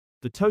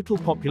The total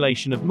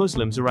population of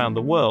Muslims around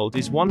the world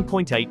is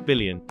 1.8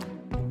 billion,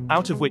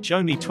 out of which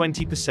only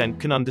 20%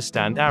 can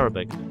understand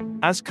Arabic.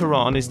 As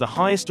Quran is the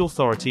highest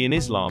authority in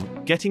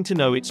Islam, getting to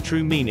know its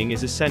true meaning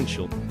is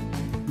essential.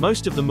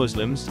 Most of the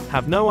Muslims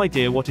have no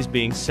idea what is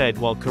being said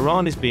while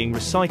Quran is being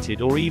recited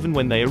or even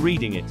when they are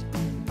reading it.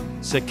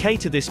 To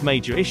cater this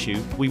major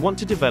issue, we want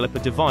to develop a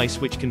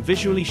device which can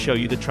visually show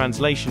you the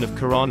translation of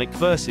Quranic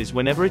verses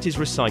whenever it is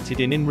recited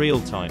in real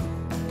time.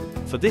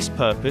 For this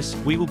purpose,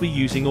 we will be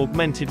using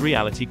augmented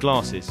reality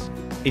glasses.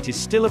 It is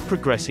still a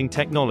progressing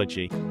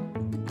technology.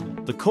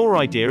 The core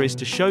idea is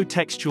to show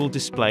textual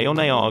display on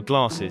AR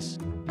glasses.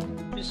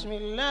 بسم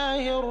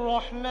الله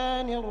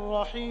الرحمن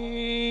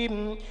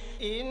الرحيم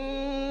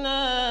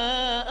إنا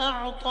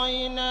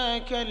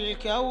أعطيناك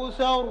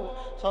الكوثر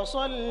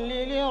فصل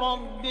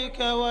لربك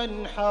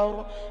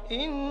وانحر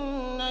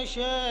إن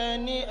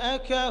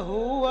شانئك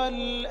هو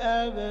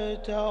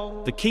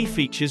الأبتر. The key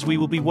features we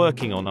will be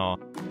working on are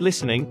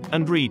listening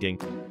and reading.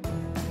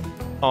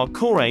 Our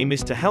core aim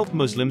is to help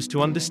Muslims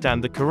to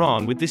understand the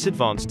Quran with this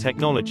advanced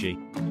technology.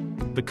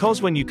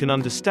 Because when you can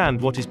understand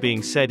what is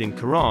being said in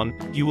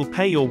Quran, you will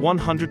pay your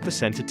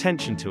 100%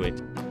 attention to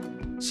it,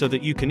 so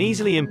that you can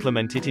easily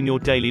implement it in your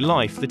daily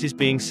life that is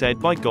being said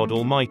by God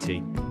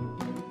Almighty.